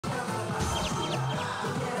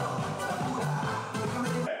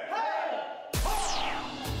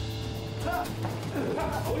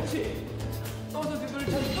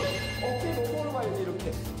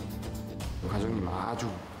과장님 아주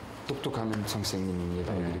똑똑한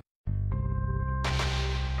선생님입니다. 네.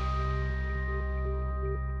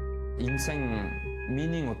 인생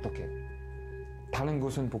미닝 어떻게? 다른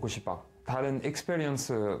곳은 보고 싶어. 다른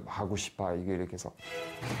익스피리언스 하고 싶어. 이렇게 해서.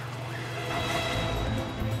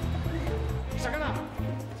 시작하나!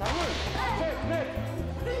 장문! 셋!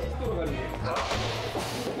 넷! 돌아가는 게.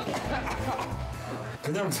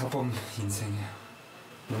 그냥 사범 인생이에요.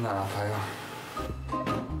 눈 안 아파요.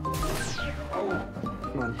 아우,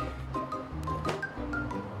 많이.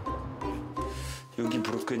 여기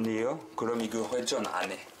브로큰이에요? 그럼 이거 회전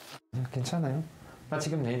안 해. 괜찮아요. 나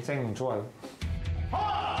지금 내 인생 좋아요.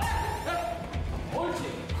 옳지!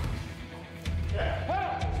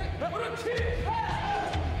 그렇지!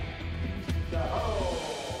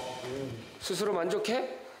 스스로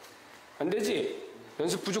만족해? 안 되지?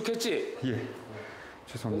 연습 부족했지? 예.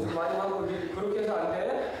 죄송합니다. 연습 많이 하고 그렇게 해서 안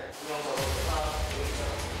돼?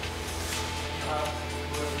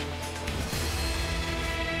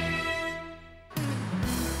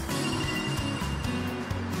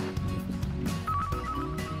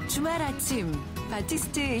 주말 아침,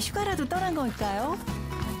 바티스트 휴가라도 떠난 걸까요?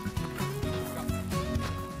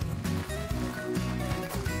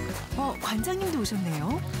 관장님도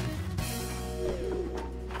오셨네요.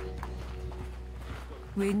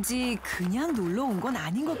 왠지 그냥 놀러 온 건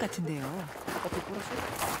아닌 것 같은데요.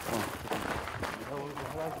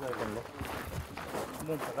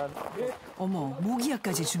 어머,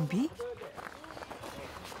 모기야까지 준비?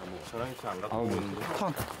 아우,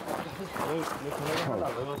 턴.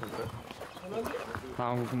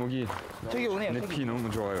 아, 목이. 저기 오네요. 내 피 너무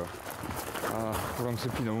좋아요. 아, 프랑스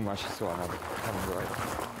피 너무 맛있어. 하는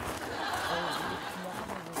거예요.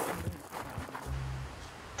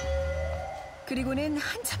 그리고는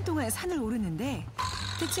한참 동안 산을 오르는데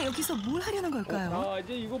대체 여기서 뭘 하려는 걸까요? 자,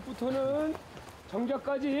 이제 이곳부터는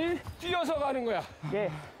정자까지 뛰어서 가는 거야. 예.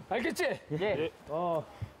 알겠지? 예.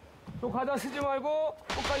 또 가다 쓰지 말고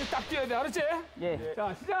끝까지 딱 뛰어야 돼. 알았지? 예.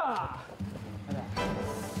 자, 시작!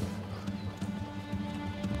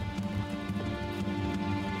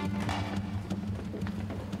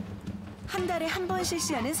 한 달에 한 번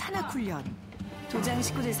실시하는 산악훈련. 도장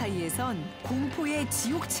식구들 사이에선 공포의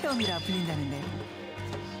지옥 체험이라 불린다는데.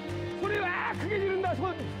 소리 와! 크게 지른다.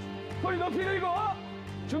 소리 높이 들고.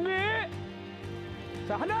 준비!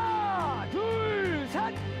 자, 하나, 둘,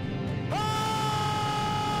 셋!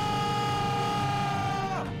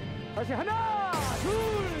 다시 하나,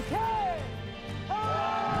 둘, 셋!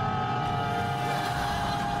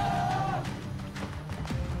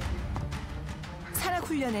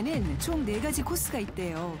 산악훈련에는 총 4가지 코스가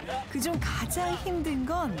있대요. 그중 가장 힘든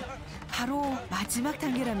건 바로 마지막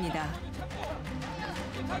단계랍니다.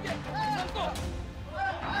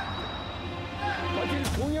 마틴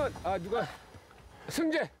공연, 누가,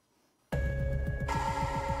 승재!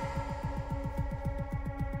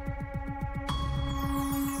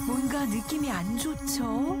 뭔가 느낌이 안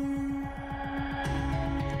좋죠?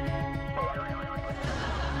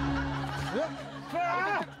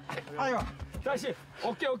 아유. 다시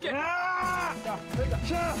어깨. 자, 자,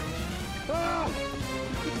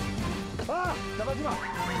 잡아지 마.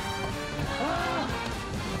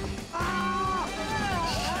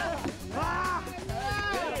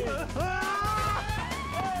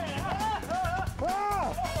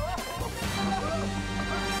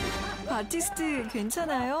 바티스트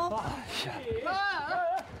괜찮아요?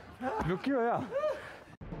 몇 킬로야?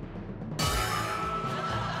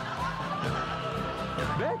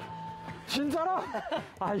 네? 진짜로?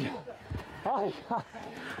 아우,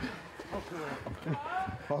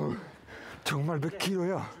 정말 몇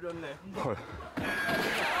킬로야? 헐.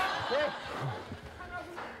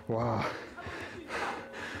 와,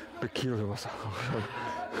 몇 킬로 잡았어.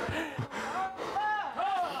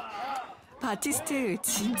 바티스트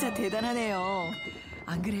진짜 대단하네요.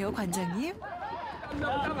 안 그래요, 관장님?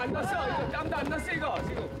 땀 안 났어. 이거 땀도 안 났어. 이거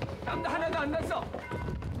지금 땀도 하나도 안 났어.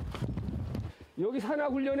 여기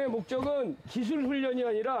산악훈련의 목적은 기술훈련이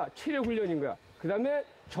아니라 체력훈련인 거야. 그 다음에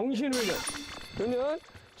정신훈련. 그러면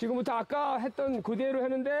지금부터 아까 했던 그대로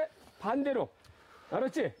했는데 반대로.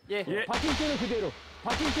 알았지? 예. 바티스트는 그대로.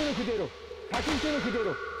 바티스트는 그대로. 바티스트는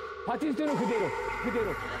그대로. 바티스트는 그대로.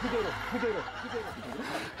 그대로.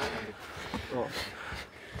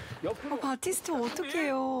 옆으로. 바티스트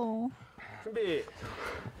어떡해요. 준비.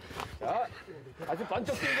 자, 아주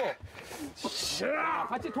반짝 뛰고. 자,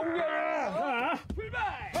 같이 동력.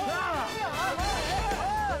 출발.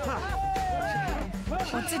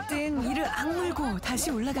 어쨌든 이를 악물고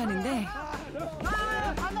다시 올라가는데.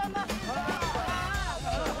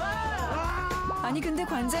 아니 근데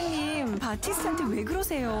관장님 바티스트한테 왜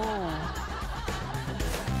그러세요?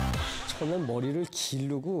 처음엔 머리를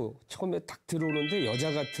기르고 처음에 딱 들어오는데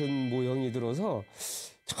여자 같은 모형이 들어서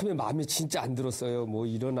처음에 마음에 진짜 안 들었어요. 뭐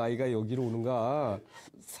이런 아이가 여기로 오는가.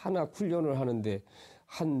 산악 훈련을 하는데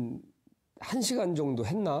한 시간 정도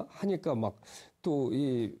했나? 하니까 막 또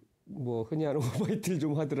뭐 흔히 하는 오바이트를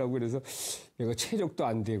좀 하더라고요. 그래서 얘가 체력도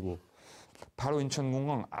안 되고. 바로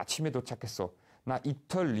인천공항 아침에 도착했어. 나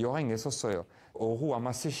이틀 여행했었어요. 오후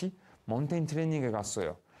아마 3시 마운틴 트레이닝에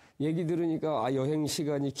갔어요. 얘기 들으니까 여행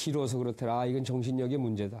시간이 길어서 그렇더라. 이건 정신력의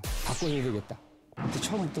문제다. 바꿔야 되겠다. 그때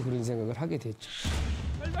처음부터 그런 생각을 하게 됐죠.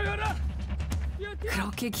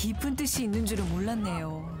 그렇게 깊은 뜻이 있는 줄은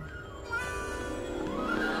몰랐네요.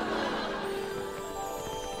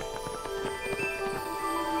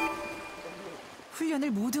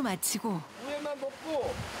 훈련을 모두 마치고 위에만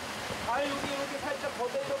먹고 발 여기 이렇게 살짝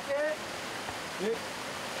걷어 이렇게. 예.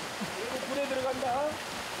 그리고 불에 들어간다.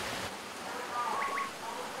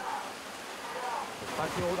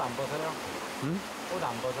 바티 옷 안 벗어요? 응? 옷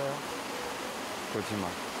안 벗어요? 거짓말.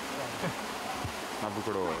 나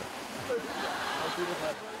부끄러워요.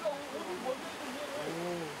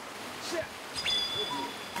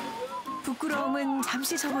 부끄러움은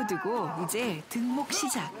잠시 접어두고 이제 등목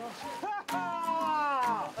시작.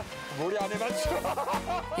 머리 안에 맞춰.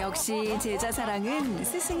 역시 제자 사랑은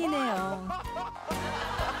스승이네요.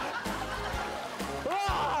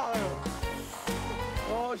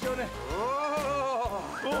 시원해.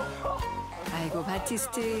 아이고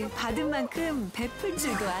바티스트 받은 만큼 베풀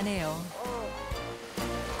줄도 아네요.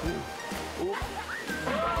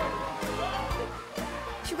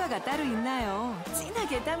 휴가가 따로 있나요?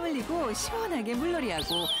 진하게 땀 흘리고 시원하게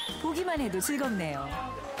물놀이하고 보기만 해도 즐겁네요.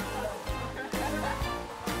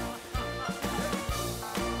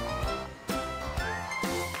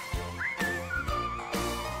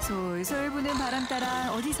 솔솔 부는 바람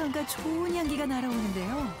따라 어디선가 좋은 향기가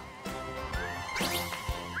날아오는데요.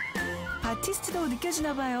 바티스트도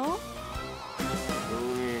느껴지나 봐요.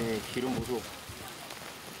 기름 보소.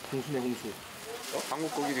 공수네 공수.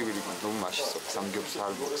 한국 고기들 그리고 너무 맛있어.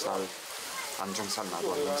 삼겹살, 목살, 안중살,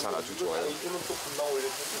 나도 안중살 아주 좋아해요.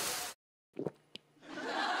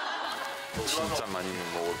 진짜 많이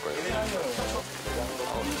먹을 거예요.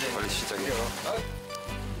 빨리 시작해.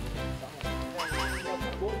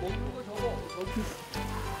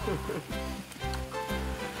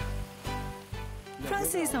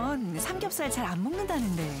 프랑스에선 삼겹살 잘 안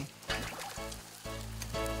먹는다는데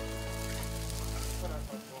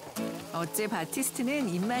어째 바티스트는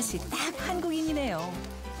입맛이 딱 한국인이네요.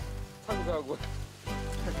 상주하고.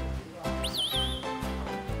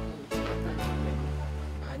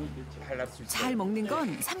 잘 먹는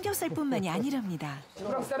건 삼겹살뿐만이 아니랍니다.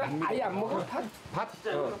 프랑스 사람 아예 안 먹어?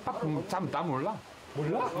 나 몰라.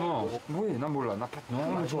 몰라? 뭐해? 나 몰라. 나 팥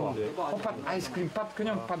너무 좋아. 팥 아이스크림 팥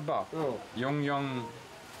그냥 팥 봐. 영영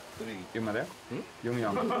이거 말이야? 응?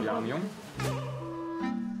 영영 양용.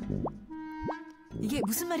 이게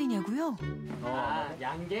무슨 말이냐고요?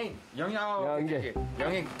 양갱.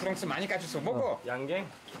 영양 프랑스 많이 가졌어. 먹어. 양갱?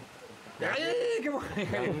 야 이게 뭐?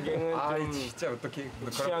 양갱은 아 좀 진짜 어떻게?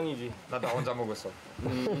 취향이지. 나 혼자 먹었어.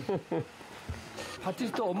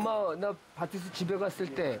 바티스트 엄마 나 바티스트 집에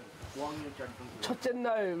갔을 때 첫째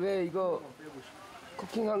날 왜 이거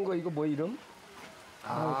쿠킹한 거 이거 뭐 이름?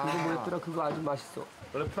 그거 뭐였더라? 그거 아주 맛있어.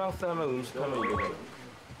 원래 프랑스 하면 음식하면 이거죠.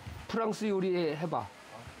 프랑스 요리 해봐.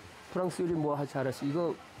 프랑스 요리 뭐 잘했어?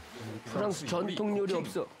 이거 프랑스 전통 요리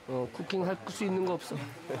없어. 쿠킹 할 수 있는 거 없어?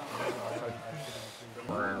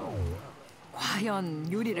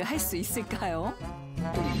 과연 요리를 할 수 있을까요?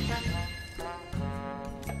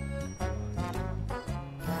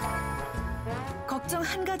 걱정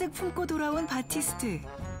한가득 품고 돌아온 바티스트.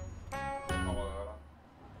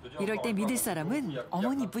 이럴 때 믿을 사람은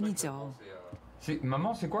어머니뿐이죠.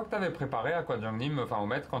 Maman, c'est quoi que t'avais préparé à Chungcheongbuk, enfin au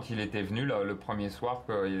maître quand il était venu le premier soir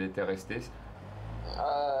qu'il était resté?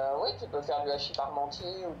 Oui, tu peux faire du hachis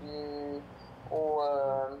parmentier ou du...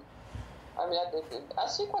 Ah, mais ah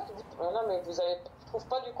si, quoi. Non, mais vous avez... Je trouve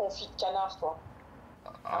pas du confit de canard, toi.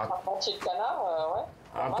 Un parmentier de canard, ouais.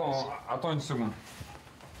 Attends une seconde.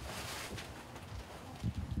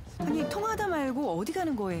 아니 통하다 말고 어디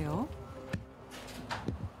가는 거예요?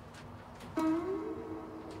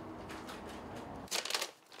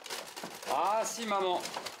 Ah si maman.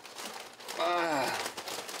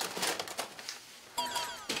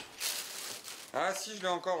 Ah si, je l'ai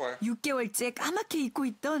encore, ouais. 6개월째 까맣게 잊고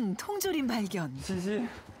있던 통조림 발견. Si,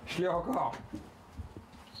 je l'ai encore.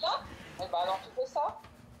 Là Eh ben alors tu fais ça.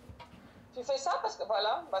 Tu fais ça parce que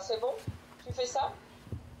voilà, bah c'est bon. Tu fais ça.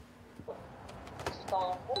 Tu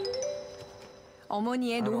t'en fous.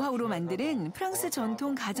 어머니의 노하우로 만드는 프랑스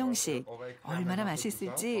전통 가정식. 얼마나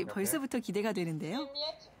맛있을지 벌써부터 기대가 되는데요. Une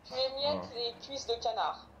miette, Tu émiettes les cuisses de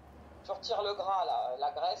canard. Tu retires le gras, là,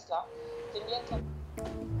 la graisse, là. Tu émiettes la...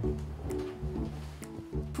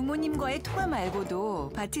 부모님과의 통화 말고도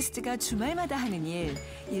바티스트가 주말마다 하는 일,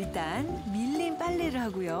 일단 밀린 빨래를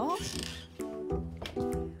하고요.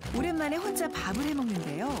 오랜만에 혼자 밥을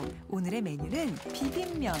해먹는데요. 오늘의 메뉴는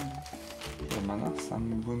비빔면. 얼마나?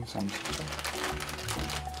 3분 30초.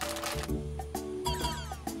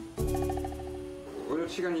 오늘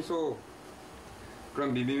시간 있어.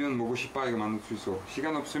 그럼 비빔면 먹고 싶어 이거 만들 수 있어.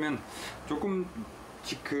 시간 없으면 조금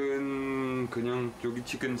그냥 여기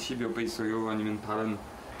치킨집 옆에 있어요. 아니면 다른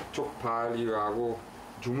족발이라고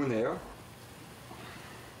주문해요.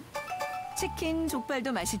 치킨,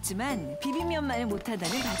 족발도 맛있지만 비빔면만을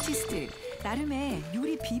못하다는 바티스트. 나름의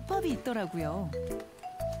요리 비법이 있더라고요.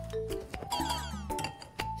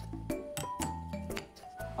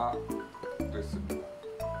 아, 됐습니다.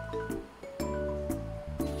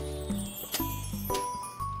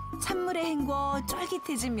 찬물에 헹궈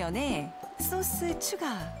쫄깃해진 면에 소스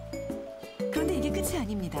추가. 그런데 이게 끝이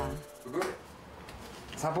아닙니다.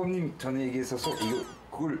 사범님 전에 얘기했었어. 이거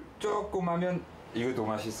그걸 조금 하면 이거 더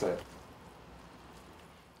맛있어요.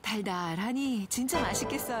 달달하니 진짜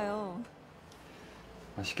맛있겠어요.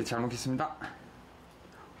 맛있게 잘 먹겠습니다.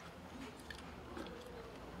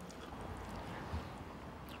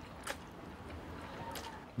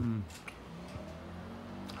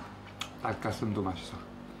 닭가슴도 맛있어.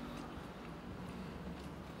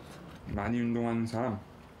 많이 운동하는 사람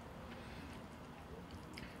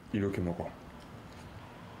이렇게 먹어.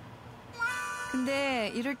 근데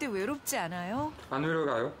이럴 때 외롭지 않아요? 안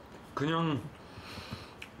외로가요? 그냥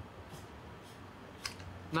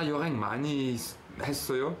나 여행 많이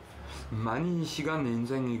했어요. 많이 시간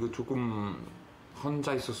인생 이거 조금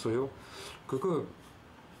혼자 있었어요. 그거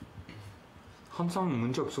항상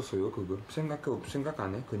문제 없었어요. 그거 생각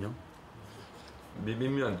안 해. 그냥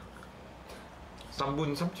비빔면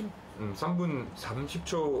 3분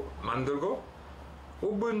 30초 만들고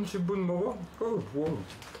 5분 10분 먹어. 뭐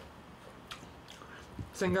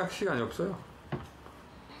생각 시간이 없어요.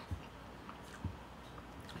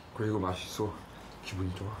 그리고 맛있어.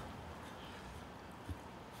 기분 좋아.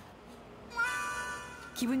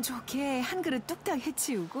 기분 좋게 한 그릇 뚝딱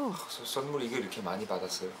해치우고 선물 이거 이렇게 많이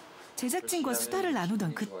받았어요. 제작진과 수다를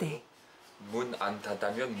나누던 그때 문 안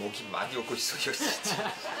닫으면 목이 많이 오고 있어요.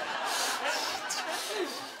 진짜.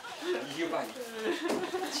 이게 많이.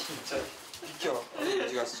 진짜 비켜.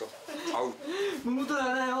 어디 갔어? 아우. 문부터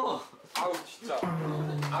닫아요. 아우 진짜.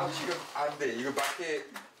 아우 지금 안 돼. 이거 밖에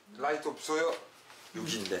라이트 없어요.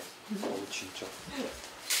 여기인데. 아우 진짜.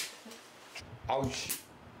 아우 씨.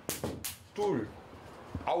 둘.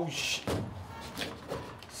 아우 씨.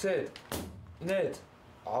 셋. 넷.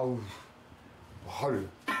 아우. 헐.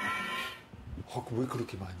 왜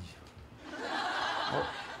그렇게 많이?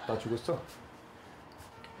 나 죽었어?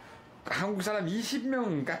 한국 사람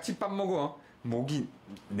 20명 같이 밥 먹어. 목이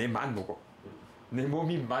내만 먹어. 내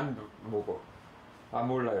몸이만 먹어. 아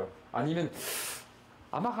몰라요. 아니면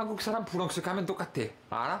아마 한국 사람 프랑스 가면 똑같아.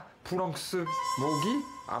 알아? 프랑스 목이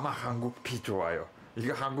아마 한국 피 좋아요.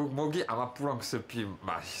 이거 한국 목이 아마 프랑스 피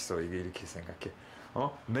맛있어. 이게 이렇게 생각해.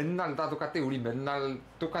 맨날 다 똑같아. 우리 맨날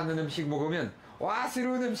똑같은 음식 먹으면 와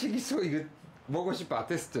새로운 음식 있어. 이거 먹고 싶어.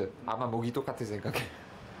 테스트. 아마 목이 똑같아 생각해.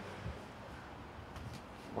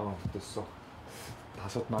 됐어.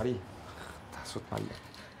 5마리.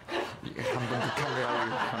 이게 한 번 더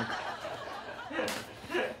카메라를.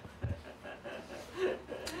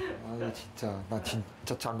 아 진짜 나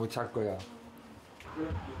진짜 잠 못 잘 거야.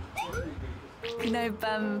 그날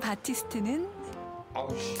밤 바티스트는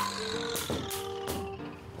아우씨.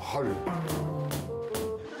 헐.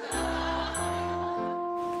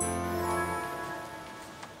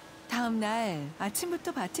 다음 날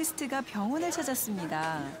아침부터 바티스트가 병원을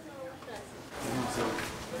찾았습니다.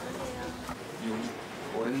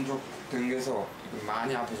 오른쪽 등에서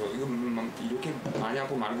많이 아파서 이거 이렇게 많이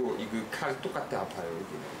아파 말고 이거 칼 똑같아 아파요.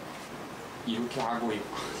 이렇게 하고 이거.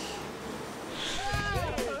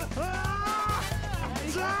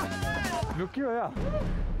 몇 킬로야?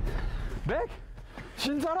 100?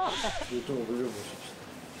 진짜로? 좀 올려보십시오.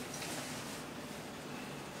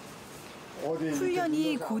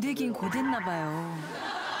 훈련이 고되긴 고됐나 봐요.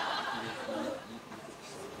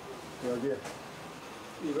 여기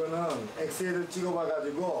이거는 엑스레이를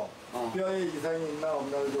찍어봐가지고 뼈에 이상이 있나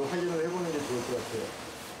없나를 좀 확인을 해보는 게 좋을 것 같아요.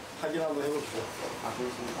 확인 한번 해봅시다. 아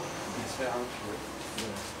그렇습니까? 엑스레이 하고 싶어요. 네.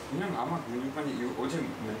 그냥 아마 근육만이 이거 어제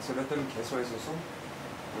멘스레트는 계속 있어서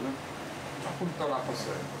오늘 조금 덜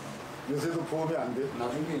아팠어요. 요새도 보험이 안 돼?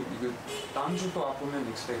 나중에 이거 다음 주도 아프면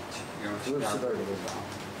엑스레이 그럽시다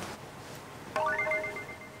그러자.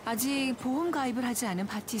 아직 보험 가입을 하지 않은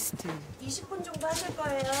바티스트. 20분 정도 하실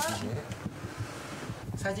거예요.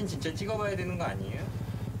 사진 진짜 찍어봐야 되는 거 아니에요?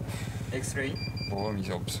 엑스레이?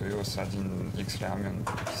 보험이 없어요. 사진 엑스레이 하면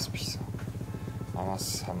비싸. 아마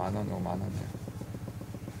 4만 원, 5만 원이에요.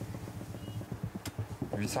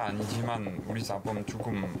 의사 아니지만 의사 보면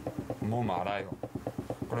조금 몸 알아요.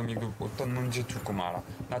 그럼 이거 어떤 문제 조금 알아.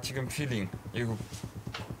 나 지금 필링 이거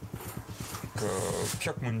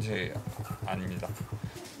벽 문제 아닙니다.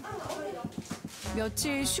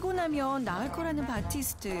 며칠 쉬고 나면 나을 거라는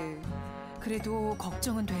바티스트. 그래도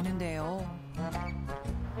걱정은 되는데요.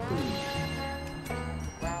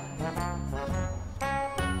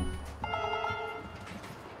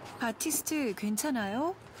 바티스트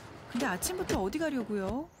괜찮아요? 근데 아침부터 어디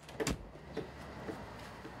가려고요?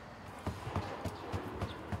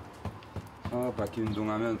 바퀴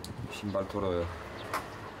운동하면 신발 털어요.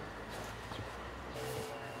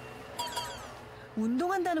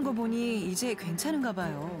 운동한다는 거 보니 이제 괜찮은가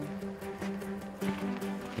봐요.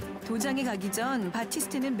 도장에 가기 전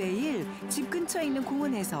바티스트는 매일 집 근처에 있는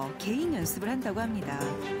공원에서 개인 연습을 한다고 합니다.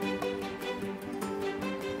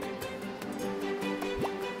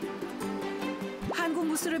 한국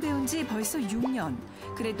무술을 배운 지 벌써 6년.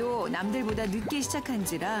 그래도 남들보다 늦게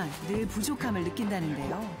시작한지라 늘 부족함을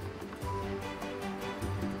느낀다는데요.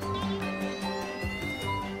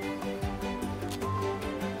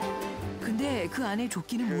 근데 그 안에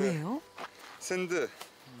조끼는 뭐예요? 샌드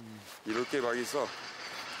이렇게 막 있어.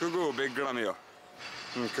 그거 100g이에요.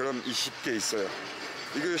 그럼 20개 있어요.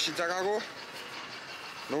 이거 시작하고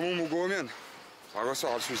너무 무거우면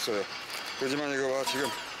알아서 할 수 있어요. 그렇지만 이거 봐, 지금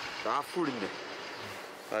다 풀인데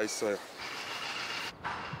다 있어요.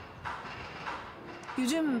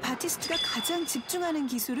 요즘 바티스트가 가장 집중하는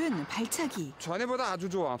기술은 발차기. 전에보다 아주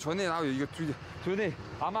좋아. 전에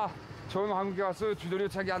아마 처음 한국에 와서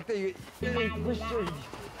주도력 차기 할 때 이거 보시죠.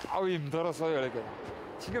 아우 힘들었어요 이렇게.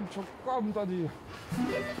 지금 조금 더 뒤.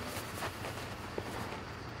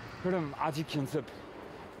 그럼 아직 연습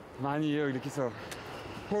많이 해요. 이렇게 해서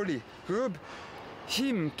홀리 그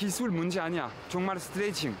힘 기술 문제 아니야. 정말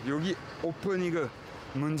스트레칭. 여기 오픈 이거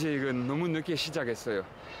문제. 이거 너무 늦게 시작했어요.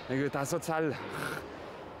 이거 5살.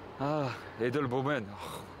 아 애들 보면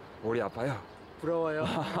머리 아파요. 부러워요.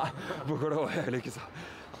 부끄러워요 이렇게 해서.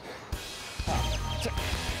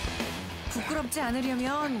 부끄럽지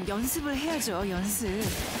않으려면 연습을 해야죠, 연습.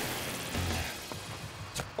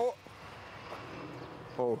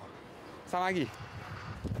 사마귀.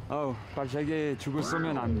 갑자기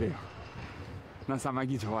죽었으면 안 돼요. 나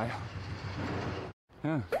사마귀 좋아요.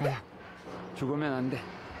 가야. 죽으면 안 돼.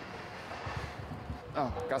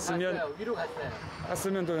 갔으면 위로 갔어요.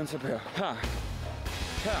 갔으면 또 연습해요.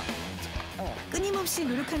 끊임없이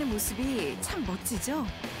노력하는 모습이 참 멋지죠?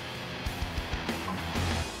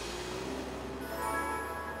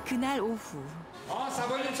 그날 오후.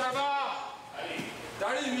 사모님 잡아.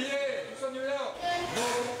 다리 위에 손 올려.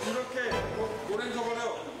 너 이렇게 오른쪽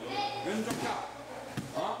올려. 왼쪽 차.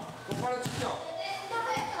 똑바로 치켜.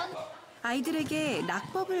 아이들에게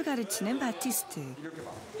낙법을 가르치는 바티스트. 이렇게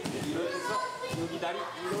봐. 이렇게 해서 여기 다리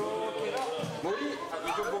이렇게 해서 머리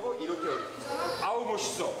이쪽 보고 이렇게 올려. 아우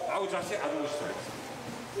멋있어. 아우 자세 아주 멋있어.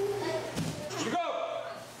 7, 8.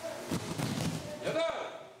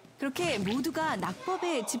 그렇게 모두가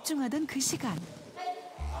낙법에 집중하던 그 시간.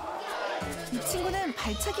 이 친구는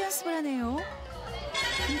발차기 연습을 하네요.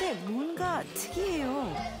 근데 뭔가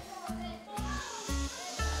특이해요.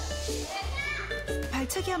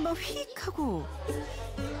 발차기 한번 휙 하고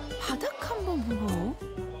바닥 한번 보고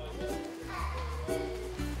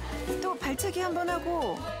또 발차기 한번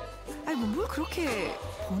하고 아이고 뭘 그렇게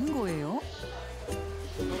보는 거예요?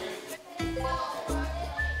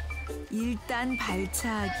 일단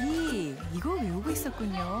발차기 이거 외우고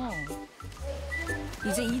있었군요.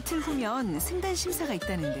 이제 이틀 후면 승단 심사가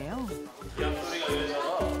있다는데요. 옆소리가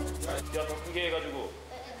열려서 더 크게 해가지고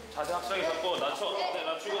자세 확실하게 잡고 낮추고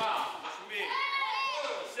준비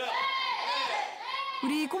시작.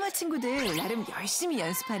 우리 꼬마 친구들 나름 열심히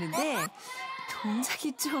연습하는데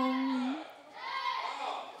동작이 좀...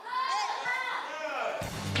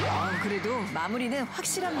 그래도 마무리는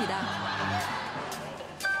확실합니다.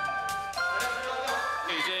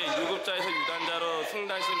 이제 유급자에서 유단자로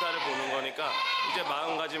승단 심사를 보는 거니까 이제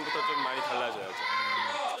마음가짐부터 좀 많이 달라져야죠.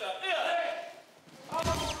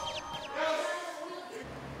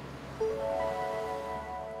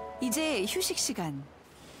 이제 휴식 시간.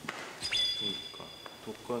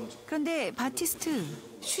 그런데 바티스트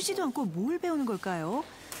쉬지도 않고 뭘 배우는 걸까요?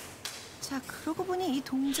 자, 그러고 보니 이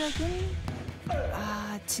동작은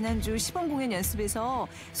지난주 시범 공연 연습에서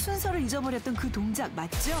순서를 잊어버렸던 그 동작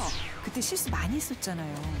맞죠? 그때 실수 많이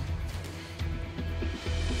했었잖아요.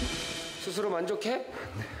 스스로 만족해? 네.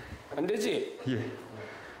 안 되지? 예.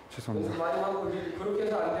 죄송합니다. 많이 하고 그렇게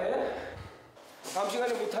해서 안 돼. 다음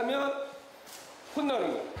시간에 못하면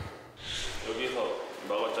혼나는 거. 여기서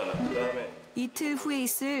먹었잖아. 그다음에 이틀 후에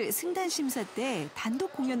있을 승단 심사 때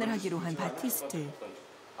단독 공연을 하기로 한 바티스트.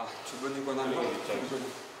 아, 주변이거나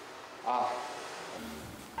아,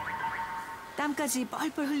 땀까지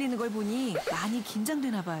뻘뻘 흘리는 걸 보니 많이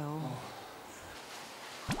긴장되나 봐요.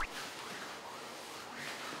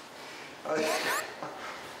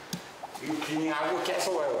 이거 비닝하고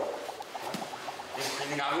계속 와요. 이거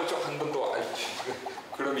비닝하고 좀 한 번도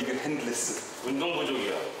그럼 이거 핸들레스. 운동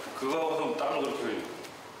부족이야. 그거 하고서 땀을 그렇게 흘려.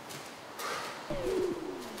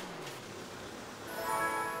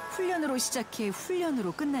 훈련으로 시작해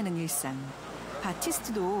훈련으로 끝나는 일상.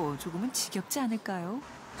 바티스트도 조금은 지겹지 않을까요?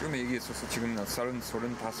 지금 얘기했었어. 지금 나 35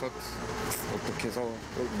 어떻게 해서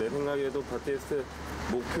내 생각에도 바티스트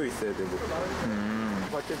목표 있어야 돼. 목표.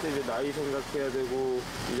 바티스트 이제 나이 생각해야 되고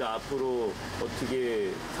이제 앞으로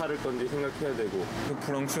어떻게 살 건지 생각해야 되고. 또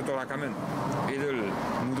프랑스 돌아가면 애들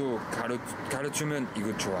모두 가르치면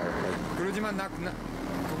이거 좋아요. 그러지만 나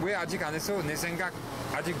왜 아직 안 했어? 내 생각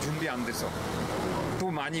아직 준비 안 됐어. 또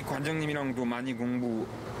많이 관장님이랑도 많이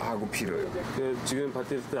공부하고 필요해요. 지금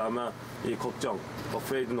바티스트 아마 이 걱정,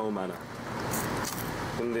 어프레이드 너무 많아.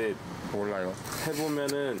 근데 몰라요.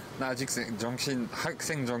 해보면은 나 아직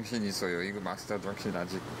학생 정신 있어요. 이거 마스터 정신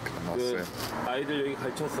아직 안 왔어요. 아이들 여기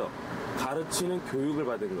가르쳤어. 가르치는 교육을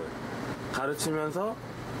받은 거예요. 가르치면서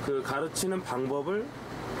그 가르치는 방법을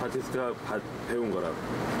바티스트가 배운 거라고.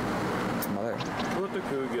 맞아요. 그것도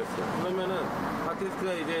교육이었어. 그러면은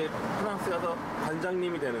바티스트가 이제 프랑스 가서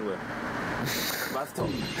관장님이 되는 거야. 마스터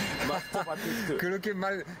바티스트. 그렇게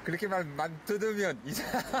말 뜯으면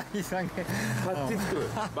이상해. 바티스트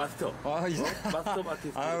마스터. 마스터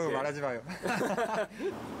바티스트. 아유 말하지 마요.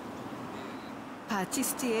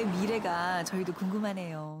 바티스트의 미래가 저희도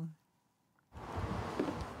궁금하네요.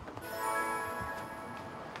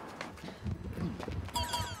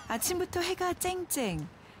 아침부터 해가 쨍쨍.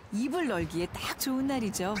 이불 널기에 딱 좋은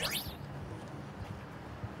날이죠.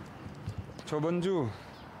 저번 주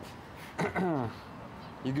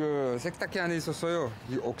이거 세탁기 안에 있었어요.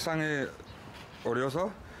 이 옥상에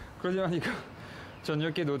어려서. 그러지만 이거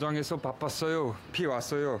저녁에 노장에서 바빴어요. 비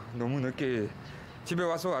왔어요. 너무 늦게 집에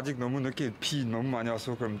와서 아직 너무 늦게 비 너무 많이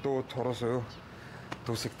왔어. 그럼 또 덜었어요.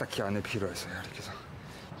 또 세탁기 안에 필요했어요. 이렇게 해서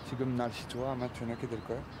지금 날씨 좋아. 아마 저녁에 될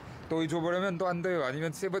거예요. 또 잊어버리면 또 안 돼요.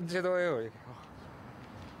 아니면 세 번째도 해요. 이렇게.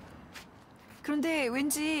 그런데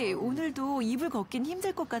왠지 오늘도 이불 걷긴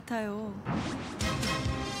힘들 것 같아요.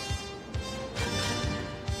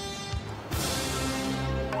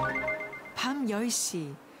 밤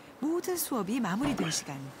 10시, 모든 수업이 마무리된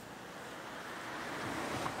시간.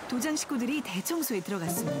 도장 식구들이 대청소에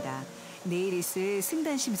들어갔습니다. 내일 있을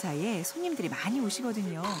승단 심사에 손님들이 많이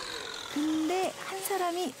오시거든요. 근데 한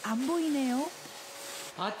사람이 안 보이네요.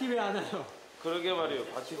 바티 왜 안 와요? 그러게 말이에요.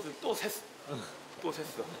 바티스트 또 샜어.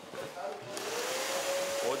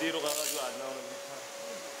 어디로 가가지고 안 나오는지.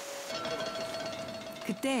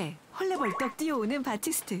 그때 헐레벌떡 뛰어오는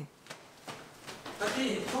바티스트.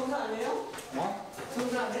 바티 청소 안 해요? 뭐?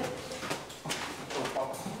 청소 안 해?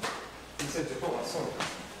 이제 또 왔어.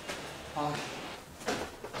 아.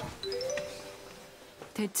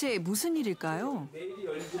 대체 무슨 일일까요? 내일이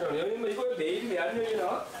열리질 않아요. 아니면 이거 내일이 왜 안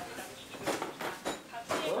열리나?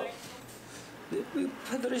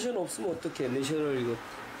 페더레이션 없으면 어떡해. 내셔널 이거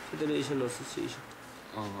페더레이션 어소시에이션.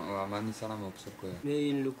 많이 사람 없을 거예요.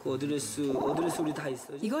 메일 넣고 어드레스 우리 다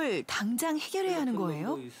있어. 이걸 당장 해결해야 하는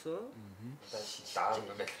거예요?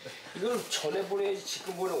 이걸 전에 보내야지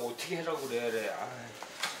지금 보내 어떻게 하라고 그래.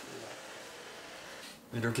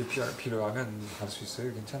 이렇게 필요하면 할 수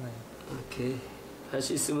있어요. 괜찮아요. 오케이. 할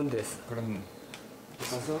수 있으면 됐어. 그럼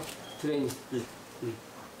가서 트레이닝.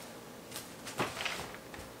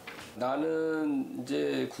 나는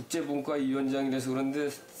이제 국제분과위원장이라서 그런데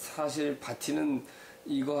사실 바티는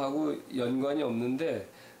이거하고 연관이 없는데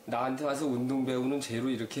나한테 와서 운동 배우는 죄로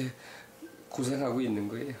이렇게 고생하고 있는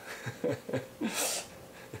거예요.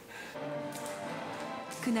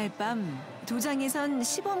 그날 밤 도장에선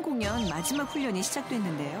시범 공연 마지막 훈련이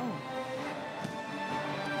시작됐는데요.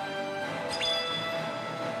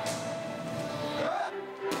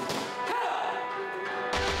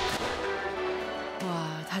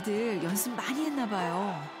 와, 다들 연습 많이 했나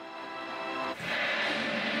봐요.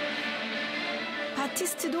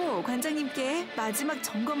 바티스트도 관장님께 마지막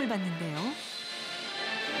점검을 받는데요.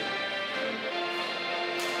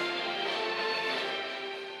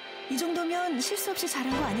 이 정도면 실수 없이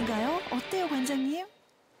잘한 거 아닌가요? 어때요, 관장님?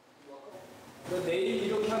 너 내일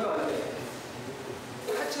이렇게 하면 안 돼.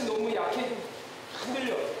 하체 너무 약해.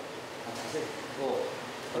 흔들려.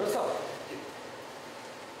 알았어.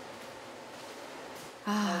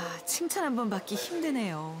 아, 칭찬 한 번 받기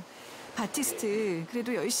힘드네요. 바티스트,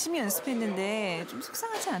 그래도 열심히 연습했는데 좀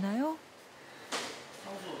속상하지 않아요?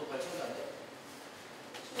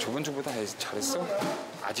 저번 주보다 잘했어?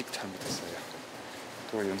 아직 잘 못했어요.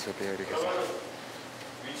 또 연습해야 되겠어.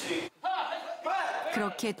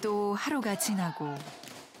 그렇게 또 하루가 지나고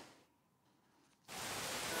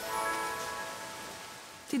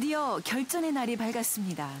드디어 결전의 날이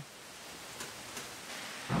밝았습니다.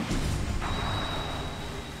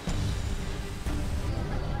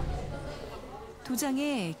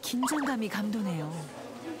 도장에 긴장감이 감도네요.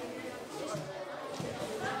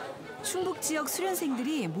 충북 지역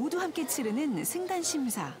수련생들이 모두 함께 치르는 승단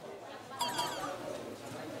심사.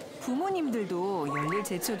 부모님들도 열일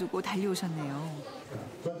제쳐두고 달려오셨네요.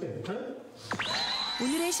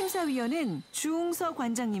 오늘의 심사위원은 주웅서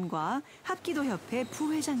관장님과 합기도 협회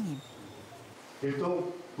부회장님.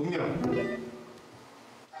 일동 분명.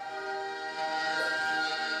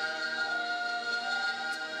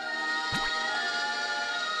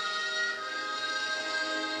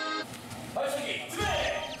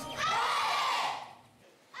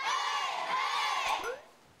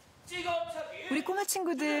 우리 꼬마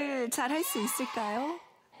친구들 잘할 수 있을까요?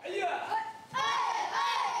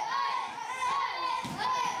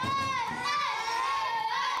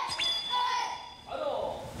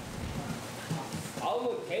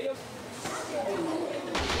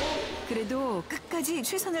 그래도 끝까지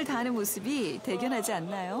최선을 다하는 모습이 대견하지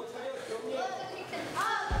않나요?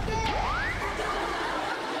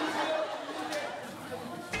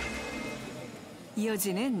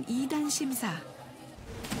 이어지는 2단 심사.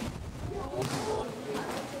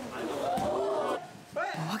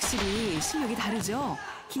 확실히 실력이 다르죠?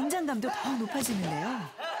 긴장감도 더 높아지는데요.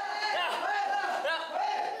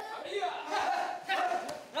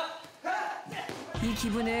 이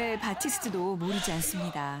기분을 바티스트도 모르지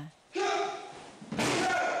않습니다.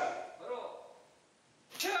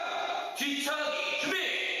 뒤차기 준비!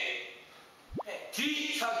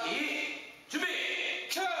 뒤차기 준비!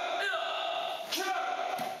 차! 차!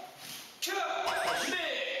 차! 준비!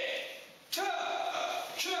 차!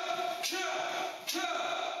 차! 차!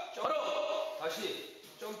 차! 바로 다시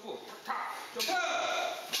점프 탁탁 점프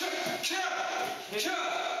차! 차!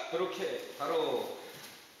 차! 그렇게 바로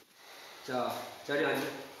자 자리 앉아.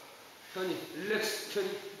 편히 릴렉스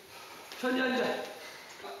편히 앉아.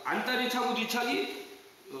 안다리 차고 뒤차기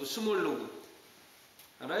스몰 로그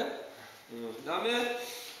알아요? 그다음에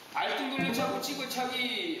발등돌림 차고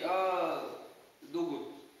찍어차기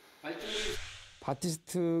노그 발등돌림.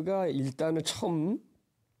 바티스트가 일단은 처음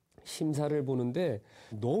심사를 보는데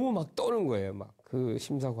너무 막 떠는 거예요. 막 그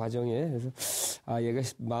심사 과정에. 그래서 얘가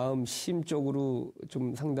마음 심적으로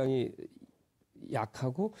좀 상당히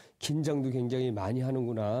약하고 긴장도 굉장히 많이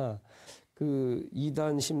하는구나. 그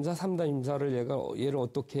 2단 심사, 3단 심사를 얘를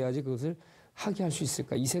어떻게 해야지 그것을 하게 할 수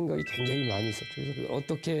있을까? 이 생각이 굉장히 많이 있었죠. 그래서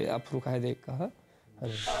어떻게 앞으로 가야 될까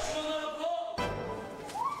하는.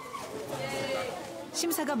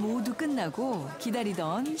 심사가 모두 끝나고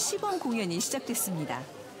기다리던 시범 공연이 시작됐습니다.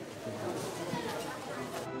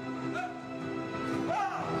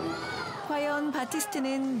 과연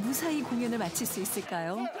바티스트는 무사히 공연을 마칠 수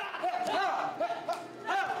있을까요?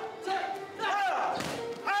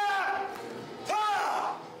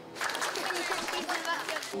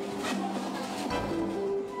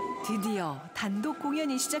 드디어 단독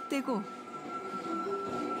공연이 시작되고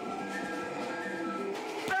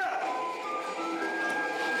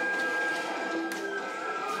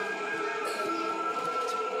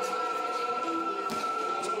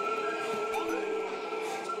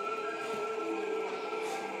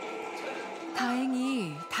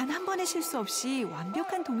다행히 단 한 번의 실수 없이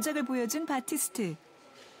완벽한 동작을 보여준 바티스트.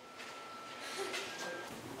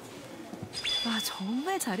 와,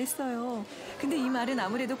 정말 잘했어요. 근데 이 말은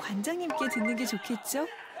아무래도 관장님께 듣는 게 좋겠죠?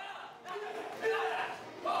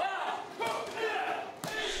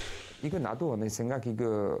 이거 나도 내 생각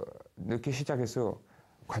이거 늦게 시작해서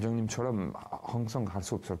과장님처럼 항상 갈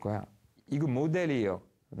수 없을 거야. 이거 모델이에요.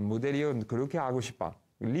 그렇게 하고 싶어.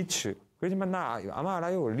 리츠. 그렇지만 나 아마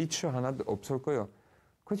알아요. 리츠 하나도 없을 거예요.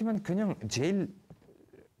 그렇지만 그냥 제일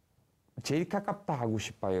가깝다 하고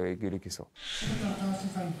싶어요. 이렇게 해서.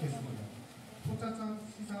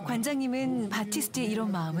 관장님은 바티스트의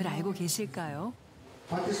이런 마음을 알고 계실까요?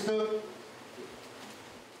 바티스트.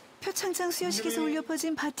 표창장 수여식에서 울려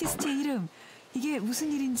퍼진 바티스트의 이름. 이게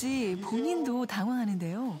무슨 일인지 본인도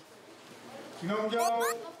당황하는데요. 김영경.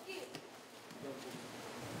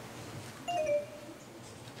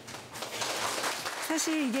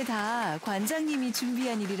 사실 이게 다 관장님이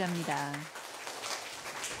준비한 일이랍니다.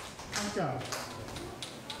 자,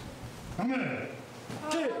 강렬.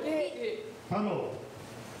 바로.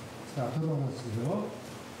 자, 들어가시죠.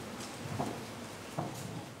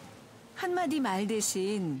 한마디 말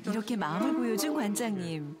대신 이렇게 마음을 보여준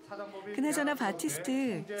관장님. 그나저나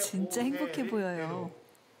바티스트 진짜 행복해 보여요.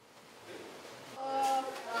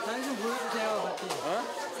 상 좀 보여주세요, 바티.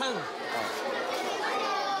 상.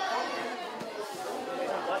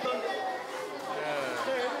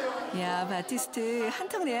 야, 바티스트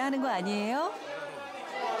한턱 내야 하는 거 아니에요?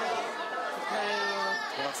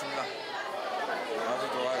 고맙습니다. 아주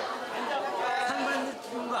좋아요. 상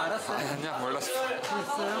받는 거 알았어요? 아니야, 몰랐어.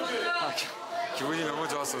 있어요? 기분이 너무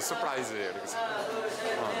좋았어. 서프라이즈예요. 그래서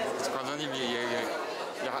관장님이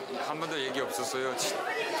한 번도 얘기 없었어요.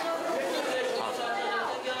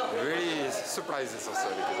 very surprise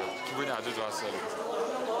했었어요. 그래서 기분이 아주 좋았어요.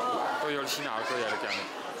 그래서 또 열심히 할 거야 이렇게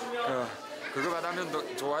하면 그거 받으면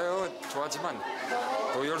더 좋아요. 좋아지만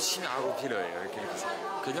더 열심히 하고 필요해요. 이렇게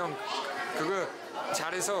해서 그냥 그거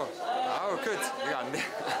잘해서 끝 이거 안 돼.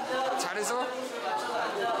 잘해서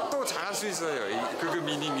또 잘할 수 있어요. 그거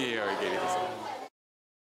미닝이에요. 이게 그래서.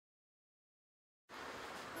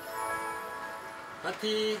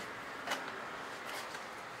 바티.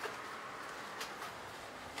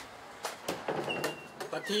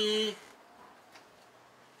 바티.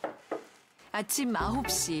 아침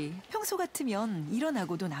 9시. 평소 같으면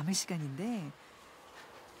일어나고도 남을 시간인데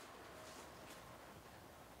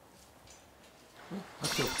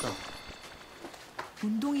바티 없다.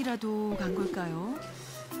 운동이라도 간 걸까요?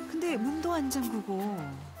 근데 문도 안 잠그고.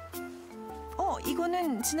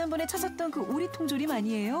 이거는 지난번에 찾았던 그 오리통조림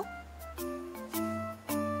아니에요?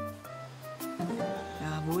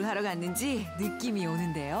 뭘 하러 갔는지 느낌이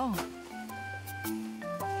오는데요.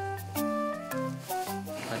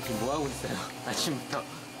 바티 뭐 하고 있어요? 아침부터.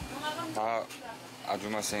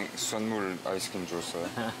 아줌마 선물 아이스크림 줬어요.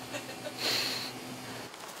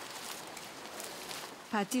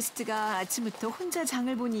 바티스트가 아침부터 혼자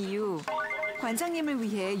장을 본 이유, 관장님을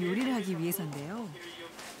위해 요리를 하기 위해서인데요.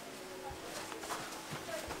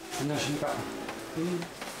 안녕하십니까.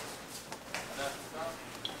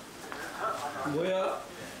 뭐야?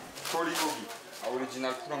 소리고기.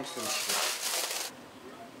 오리지널 프랑스 음식.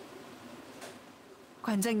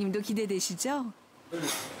 관장님도 기대되시죠?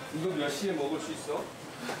 이거 몇 시에 먹을 수 있어?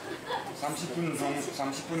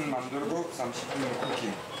 30분 만들고 30분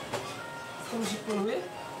쿠킹. 30분 후에?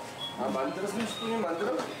 만들어 30분 후에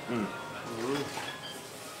만들어? 응.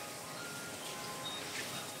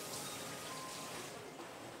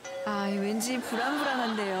 왠지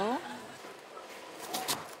불안불안한데요.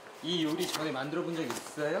 이 요리 전에 만들어 본 적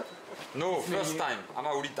있어요? No, first time.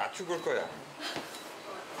 아마 우리 다 죽을 거야.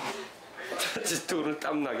 진짜 오늘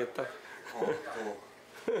땀 나겠다.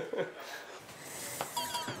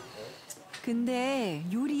 근데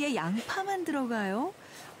요리에 양파만 들어가요?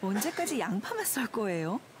 언제까지 양파만 썰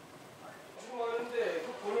거예요? 많은데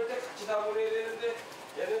그 보낼 때 같이 다 보내야 되는데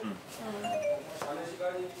얘는 자는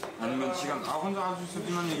시간이 아니면 시간 혼자 할 수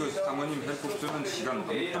있었지만 이거 사모님 헬프 없으면 시간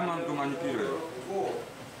엄청 많이 필요해요.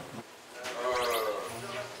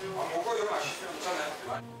 먹어요.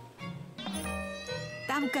 맛있잖아요.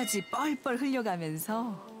 땀까지 뻘뻘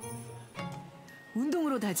흘려가면서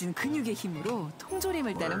운동으로 다진 근육의 힘으로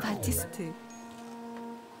통조림을 따는 바티스트.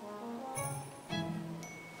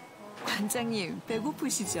 관장님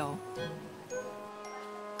배고프시죠?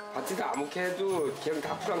 바티가 아무렇게 해도 그냥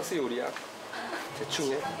다 프랑스 요리야.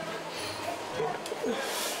 대충 해.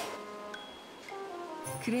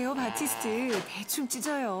 그래요, 바티스트. 대충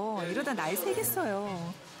찢어요. 이러다 날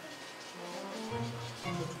새겠어요.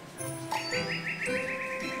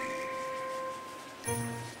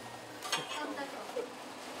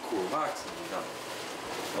 고맙습니다.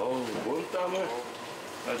 뭔 땀을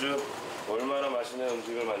아주 얼마나 맛있는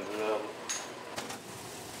음식을 만드느라고.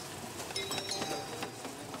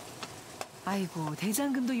 아이고,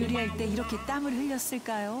 대장금도 요리할 때 이렇게 땀을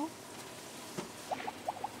흘렸을까요?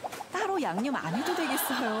 따로 양념 안 해도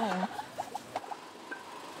되겠어요.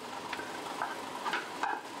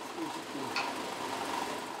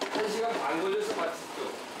 한 시간 반 걸렸어, 바티스트.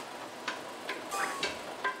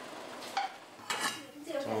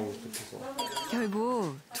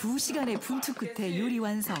 결국 2시간의 분투 끝에 요리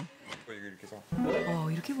완성. 이렇게 해서.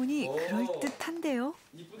 이렇게 보니 그럴듯한데요?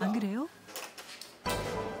 안 그래요?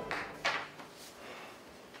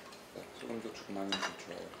 소금도 조금 하면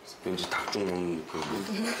좋아요. 왠지 닭죽 먹는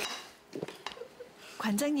느낌.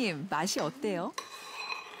 관장님, 맛이 어때요?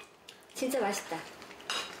 진짜 맛있다.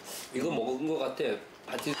 이거 먹은 거 같아.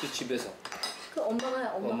 바티스트 집에서. 그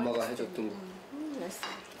엄마가 해줬던 거. 맛있어.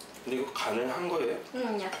 근데 이거 간을 한 거예요?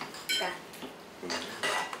 약간.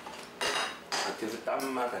 겉에서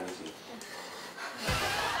땀맛 아니지.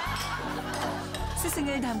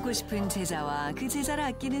 스승을 닮고 싶은 제자와 그 제자를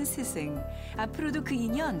아끼는 스승. 앞으로도 그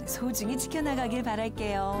인연 소중히 지켜나가길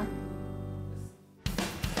바랄게요.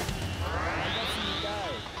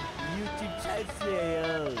 이웃집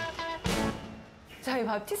찰스예요. 자, 이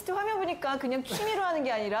바프티스트 화면 보니까 그냥 취미로 하는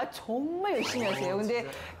게 아니라 정말 열심히 하세요. 근데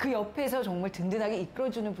그 옆에서 정말 든든하게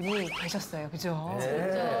이끌어주는 분이 계셨어요. 그죠?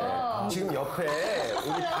 네. 지금 옆에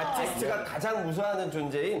우리 바티스트가 가장 무서워하는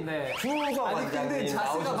존재인 중성 원장님 근데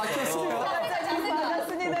자세가 바뀌었어요.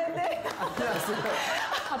 반갑습니다. 근데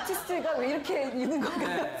바프티스트가 왜 이렇게 있는 것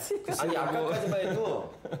같지? 아니 아까까지만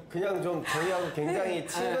해도 그냥 좀 저희하고 굉장히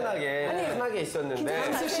친근하게 편하게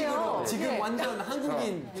있었는데 하세요. 지금 네. 완전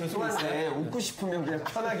한국인. 죄송한데 웃고 싶으면 그냥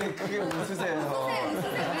편하게 크게 웃으세요.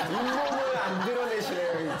 잇몸을 안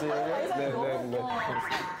드러내시네요 이제. 네.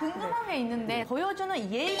 궁금한 게 있는데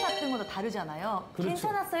보여주는 예의 같은 것도 다르잖아요.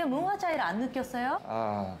 괜찮았어요? 문화 차이를 안 느꼈어요?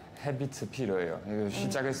 아, 헤비트 필요해요. 이거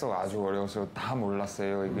시작해서 아주 어려워서 다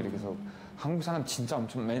몰랐어요. 이게 그래서 한국 사람 진짜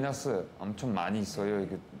엄청 매너스 엄청 많이 있어요.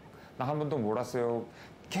 이게 나 한 번도 몰랐어요.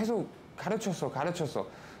 계속 가르쳤어.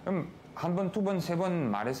 그럼 한 번, 두 번, 세 번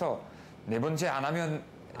말해서 네 번째 안 하면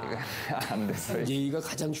안 됐어요. 예의가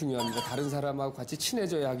가장 중요합니다. 다른 사람하고 같이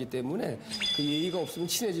친해져야 하기 때문에 그 예의가 없으면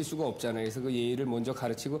친해질 수가 없잖아요. 그래서 그 예의를 먼저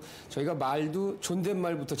가르치고 저희가 말도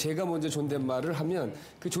존댓말부터 제가 먼저 존댓말을 하면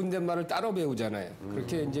그 존댓말을 따로 배우잖아요.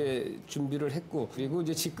 그렇게 이제 준비를 했고 그리고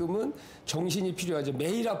이제 지금은 정신이 필요하죠.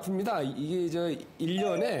 매일 아픕니다. 이게 저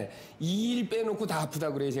 1년에 2일 빼놓고 다 아프다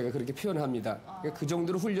그래요. 제가 그렇게 표현합니다. 그러니까 그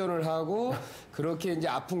정도로 훈련을 하고 그렇게 이제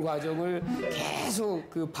아픈 과정을 계속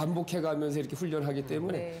그 반복해가면서 이렇게 훈련하기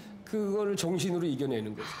때문에 그거를 정신으로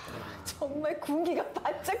이겨내는 거죠. 정말 군기가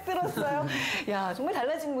바짝 들었어요. 야, 정말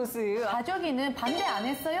달라진 모습. 가족이는 반대 안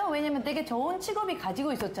했어요? 왜냐면 되게 좋은 직업이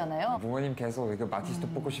가지고 있었잖아요. 부모님 계속 이거 바티스트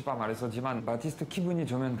보고 싶어 말했었지만 바티스트 기분이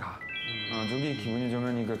좋으면 가. 저기 기분이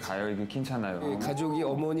좋으면 이거 가요. 이거 괜찮아요. 가족이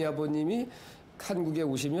어머니 아버님이 한국에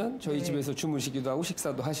오시면 저희 집에서 주무시기도 하고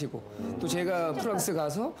식사도 하시고 또 제가 프랑스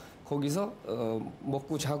가서 거기서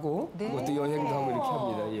먹고 자고 그것도 여행도 하고 이렇게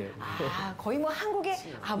합니다. 예. 아, 거의 뭐 한국의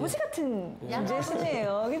아버지 같은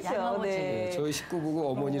존재시네요. 그렇죠? 네. 저희 식구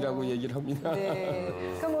보고 어머니라고 얘기를 합니다. 네.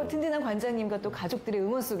 그러니까 뭐 든든한 관장님과 또 가족들의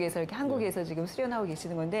응원 속에서 이렇게 한국에서 지금 수련하고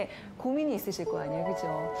계시는 건데 고민이 있으실 거 아니에요.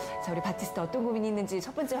 그죠? 자, 우리 바티스트 어떤 고민이 있는지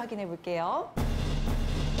첫 번째 확인해 볼게요.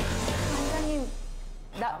 관장님,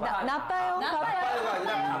 나빠요? 나빠요가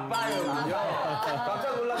아니라 바빠요군요.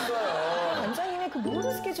 깜짝 놀랐어요. 관장님의 그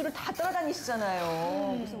모든 스케줄을 다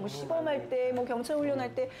따라다니시잖아요. 무슨 뭐 시범할 때, 뭐 경찰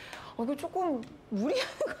훈련할 때, 이거 조금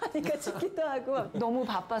무리하는 거 아닌가 싶기도 하고 너무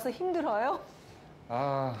바빠서 힘들어요?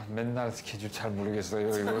 아, 맨날 스케줄 잘 모르겠어요.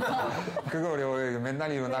 이거 그거 어려워요. 맨날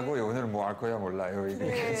일어나고 오늘 뭐 할 거야 몰라요. 이게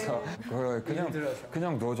그래서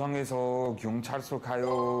그냥 도장에서 경찰서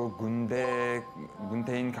가요,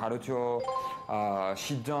 군대인 가르쳐,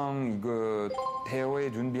 시정 이거 대회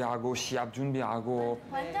준비하고 시합 준비하고.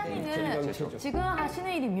 관장님은 지금 하시는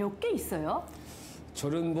일이 몇 개 있어요?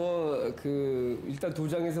 저는 일단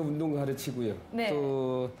도장에서 운동 가르치고요.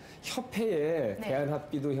 또 협회에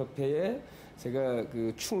대한합기도 협회에 제가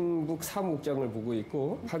그 충북 사무국장을 보고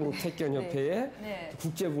있고 한국 taekkyeon 협회에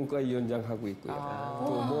국제분과위원장 하고 있고요.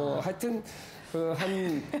 또 뭐 하여튼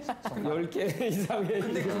한 10개 이상의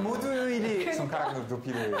근데 그 모두 일이 손가락도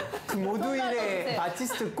필요해요. 그 모두 일에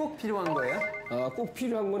바티스트 꼭 필요한 거예요? 꼭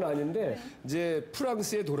필요한 건 아닌데 이제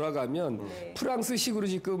프랑스에 돌아가면 프랑스식으로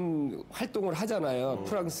지금 활동을 하잖아요.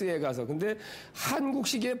 프랑스에 가서. 근데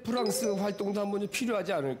한국식의 프랑스 활동도 한번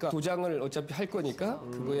필요하지 않을까. 도장을 어차피 할 거니까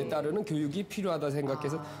그거에 따르는 교육이 필요하다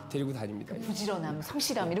생각해서 데리고 다닙니다. 부지런함,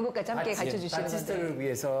 성실함 이런 것까지 함께 가르쳐 주시는 건데. 바티스트를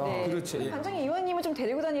위해서. 그렇죠. 관장님 이원님은 좀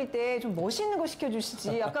데리고 다닐 때 좀 멋있는 거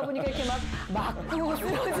시켜주시지. 아까 보니까 이렇게 막 막고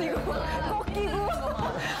쓰러지고 꺾이고.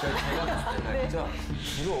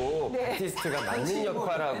 주로 바티스트가 맞는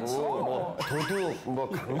역할하고 뭐 도둑, 뭐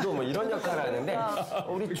강도 뭐 이런 역할을 하는데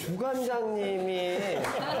우리 주관장님이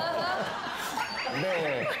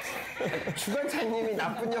주관장님이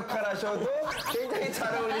나쁜 역할 하셔도 굉장히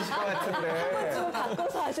잘 어울리실 것 같은데 좀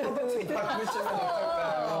바꿔서 하셔도 바꾸시면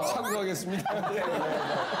어떨까요? 참고하겠습니다.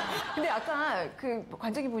 근데 아까 그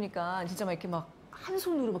관장님 보니까 진짜 막 이렇게 막 한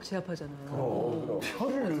손으로 막 제압하잖아요.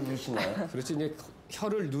 혀를 누르시나요? 그렇지. 이제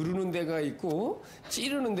혀를 누르는 데가 있고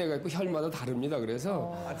찌르는 데가 있고 혈마다 다릅니다.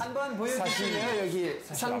 그래서 한번 보여주실래요? 여기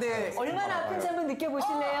상대 얼마나 아픈지 한번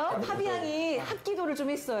느껴보실래요? 파비앙이 합기도를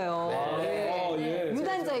좀 했어요.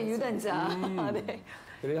 유단자예요, 유단자.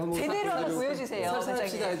 그래, 한번 제대로 한번 보여주세요.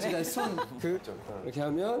 합시다. 제가 손 이렇게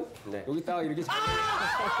하면 여기 딱 이렇게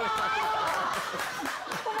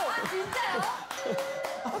어머, 진짜요?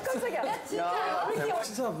 깜짝이야. 진짜요?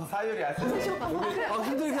 진짜 봐. 사유리 아세요?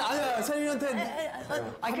 힘들게 아니야 사유리한테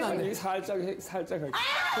하면 안 돼. 살짝 할게.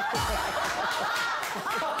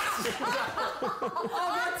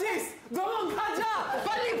 바티스트 넘어가자.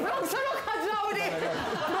 빨리 프랑스로 가자 우리.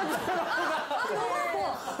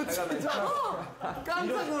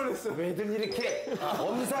 깜짝 놀랐어. 왜들 이렇게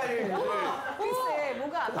엄살을 글쎄,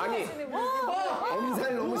 뭔가 안 아니, 보이시는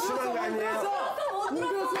엄살 너무 심한 거 아니에요?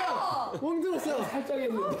 멍들었어. 살짝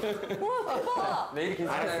했는데. 내일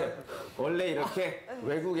괜찮아요. 원래 이렇게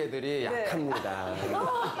외국 애들이 약합니다.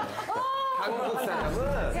 한국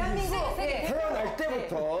사람은 대한민국 태어날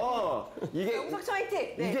때부터 이게 영석초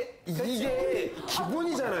화이팅! 이게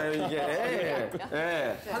기본이잖아요, 이게.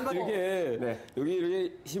 네. 이렇게 여기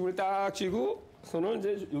이렇게 힘을 딱 쥐고 손을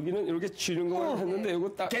이제 여기는 이렇게 쥐는 것만 했는데 이거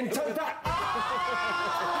딱 괜찮다.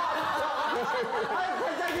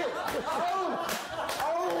 관장님,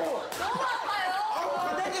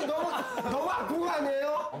 관장님 너무 아픈 거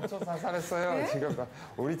아니에요? 엄청 살살했어요. 지금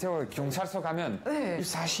우리 저 경찰서 가면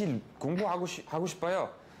사실 공부하고 싶어요.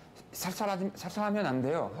 살살하면 안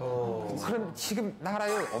돼요. 그럼 지금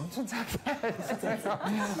나라요 엄청 살살했어요.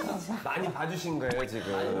 많이 봐주신 거예요,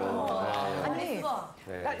 지금. 아니,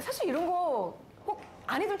 사실 이런 거 꼭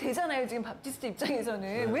안 해도 되잖아요. 지금 바티스트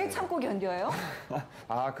입장에서는. 왜 참고 견뎌요?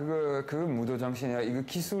 그 무도 정신이에요. 이거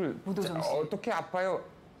기술 무도 정신. 어떻게 아파요?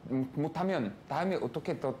 못하면 다음에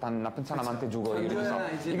어떻게 또 나쁜 사람한테 주고 이래서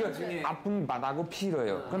이거 아픈 바다고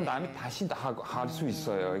필요해요. 그럼 다음에 다시 할 수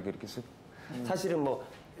있어요. 이렇게 사실은 뭐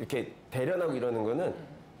이렇게 대련하고 이러는 거는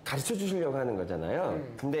가르쳐 주시려고 하는 거잖아요.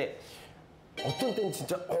 근데 어떤 때는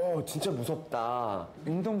진짜 무섭다.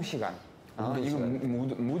 운동 시간. 이거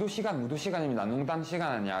무도 시간입니다. 농담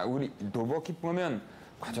시간 아니야. 우리 도복기 보면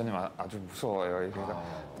과장님 아주 무서워요. 그러니까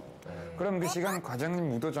그럼 그 시간 과장님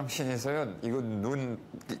무도 정신에서요. 이거 눈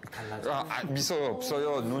미소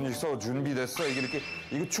없어요. 눈 있어 준비됐어.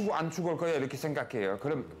 이거 죽고 안 죽을 거야 이렇게 생각해요.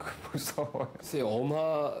 그럼 무서워요. 글쎄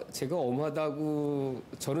제가 엄하다고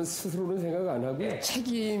저는 스스로는 생각 안 하고요.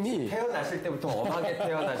 책임이 태어나실 때부터 엄하게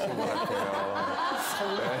태어나신 것 같아요.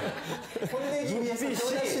 손내기위해서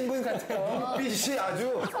태어나신 분 같아요. 눈빛이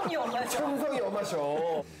아주 천성이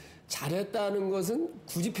엄하셔. 잘했다는 것은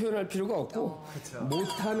굳이 표현할 필요가 없고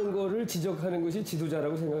못하는 거를 지적하는 것이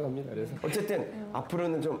지도자라고 생각합니다. 그래서 어쨌든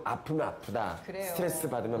앞으로는 좀 아프면 아프다, 스트레스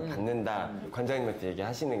받으면 받는다 관장님한테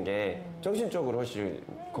얘기하시는 게 정신적으로 훨씬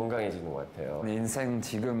건강해지는 것 같아요. 인생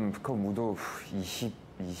지금 그 무도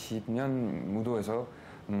 20년 무도에서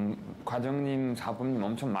과장님, 사부님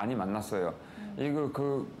엄청 많이 만났어요. 이거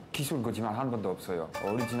그 기술 거짓말 한 번도 없어요.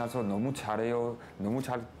 오리지널서 너무 잘해요. 너무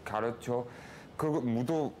잘 가르쳐. 그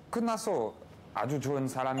무도 끝나서 아주 좋은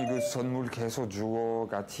사람이 그 선물 계속 주고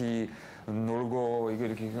같이 놀고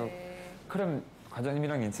이렇게 해서 그럼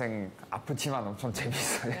과장님이랑 인생 아프지만 엄청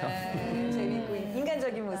재밌어요. 재밌고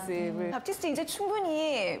인간적인 모습을. 바티스트 이제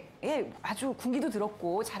충분히 아주 군기도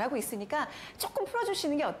들었고 잘하고 있으니까 조금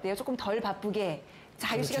풀어주시는 게 어때요? 조금 덜 바쁘게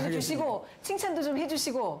자유 시간을 주시고 칭찬도 좀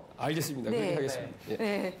해주시고. 알겠습니다. 그렇게 하겠습니다.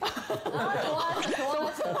 네.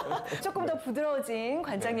 좋아하죠. 조금 더 부드러워진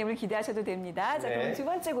관장님을 기대하셔도 됩니다. 자, 그럼 두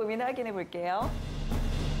번째 고민 확인해 볼게요.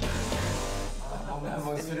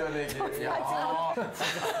 한번 수련해기.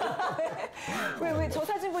 왜 저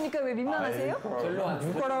사진 보니까 왜 민망하세요? 별로 안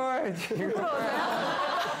부끄러워야지. 부끄러워서요?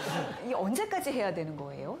 이 언제까지 해야 되는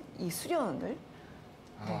거예요? 이 수련을?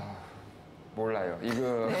 몰라요.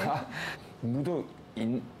 이거 무도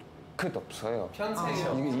끝 없어요.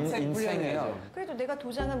 평생이요. 이거 인생이에요. 그래도 내가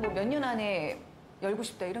도장은 뭐 몇 년 안에 열고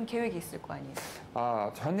싶다 이런 계획이 있을 거 아니에요?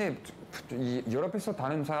 전에 유럽에서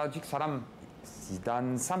다른 사람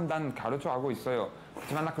 2단, 3단 가르쳐하고 있어요.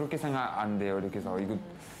 하지만 나 그렇게 생각 안 돼요. 이렇게 해서 이거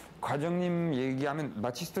과장님 얘기하면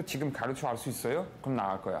바티스트 지금 가르쳐 할 수 있어요? 그럼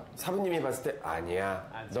나갈 거야. 사부님이 봤을 때 아니야.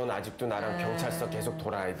 넌 아직도 나랑 경찰서 계속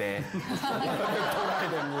돌아야 돼. 돌아야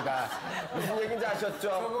됩니다. 무슨 얘기인지 아셨죠?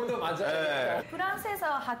 조금도 맞아요.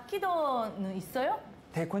 프랑스에서 hapkido는 있어요?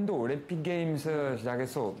 태권도 올림픽 게임스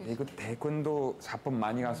시작해서 이거 태권도 사법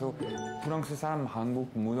많이 가서 프랑스 사람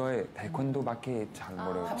한국 문화에 태권도밖에 잘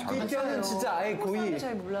모르요. taekkyeon은 진짜 아예 거의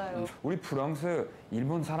잘 몰라요. 우리 프랑스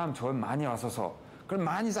일본 사람 저 많이 왔어서 그럼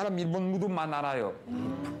많이 사람 일본 무도만 알아요.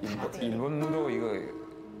 일본 무도 이거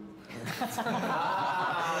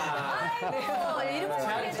이름은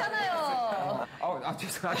괜찮아요.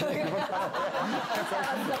 죄송합니다.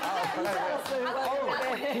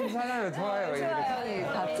 괜찮아요. 좋아요.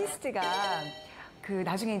 좋아요. 바티스트가 그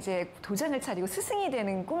나중에 이제 도장을 차리고 스승이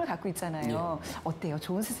되는 꿈을 갖고 있잖아요. 어때요?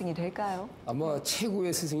 좋은 스승이 될까요? 아마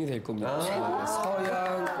최고의 스승이 될 겁니다.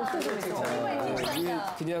 서양 이게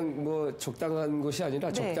그냥 뭐 적당한 것이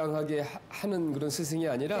아니라 적당하게 하는 그런 스승이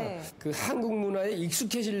아니라 그 한국 문화에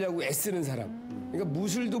익숙해지려고 애쓰는 사람. 그러니까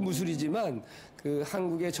무술도 무술이지만 그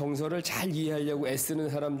한국의 정서를 잘 이해하려고 애쓰는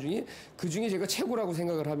사람 중에 그 중에 제가 최고라고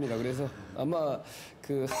생각을 합니다. 그래서 아마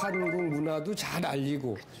그 한국 문화도 잘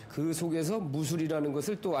알리고 그 속에서 무술이라는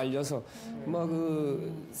것을 또 알려서 아마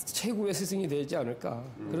그 최고의 스승이 되지 않을까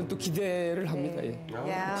그런 또 기대를 합니다. 예.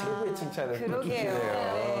 최고의 칭찬을 그러게요.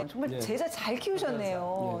 네. 정말 제자 잘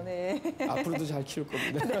키우셨네요. 네. 앞으로도 잘 키울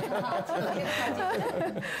겁니다.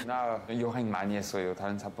 나 여행 많이 했어요.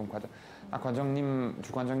 다른 사품 과정. 나 관장님,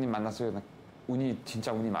 주관장님 만났어요. 나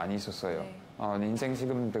진짜 운이 많이 있었어요. 내 인생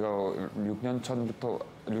지금 내가 6년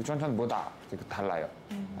전보다 되게 달라요.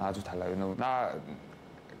 아주 달라요.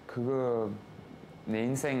 내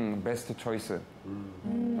인생 베스트 초이스.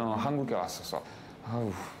 한국에 왔었어. 아우,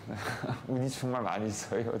 운이 정말 많이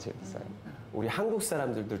있어요, 제 인생. 우리 한국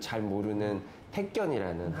사람들도 잘 모르는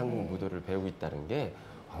taekkyeon이라는 한국 무도를 배우고 있다는 게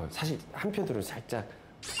사실 한편으로는 살짝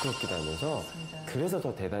부끄럽기도 하면서 그래서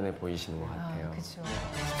더 대단해 보이시는 것 같아요. 그렇죠.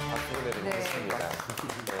 박수 보내드리겠습니다.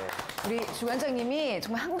 우리 주관장님이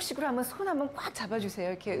정말 한국식으로 한번 손 한번 꽉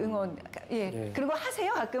잡아주세요. 이렇게 응원. 예. 그런 거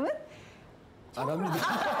하세요, 가끔은? 안 합니다.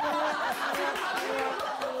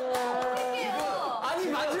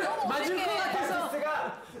 아니 맞을 것 같아서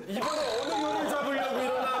이번에 어느 요를 잡으려고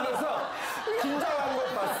일어나면서 긴장한 거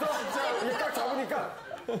봤어? 진짜 딱 잡으니까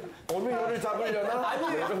어느 요를 잡으려나?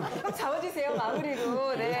 꼭 잡아주세요,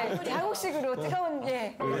 마무리로. 네. 한국식으로 뜨거운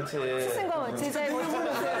스승과 제자의 모습을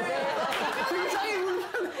보세요. 굉장히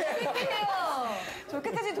불편해요. 저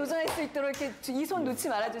끝까지 도전할 수 있도록 이렇게 이 손 놓지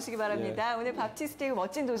말아주시기 바랍니다. 오늘 밥티스트의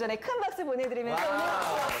멋진 도전에 큰 박수 보내드리면서 오늘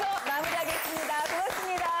수업 마무리하겠습니다.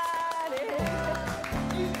 고맙습니다.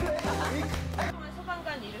 동안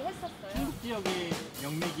소방관 일을 했었어요. 중국 지역의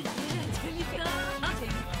영맥이 재밌다.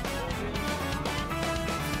 재밌다.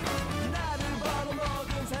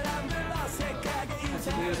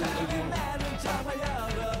 나는 정말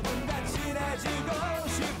여러분과 친해지고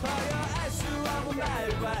싶어요. 알 수 없는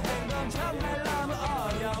말과 행동 정말 너무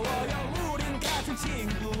어려워요. 우린 같은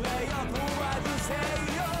친구예요. 도와주세요.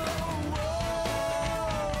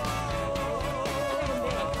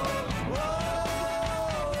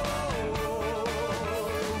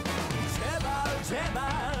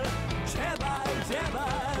 제발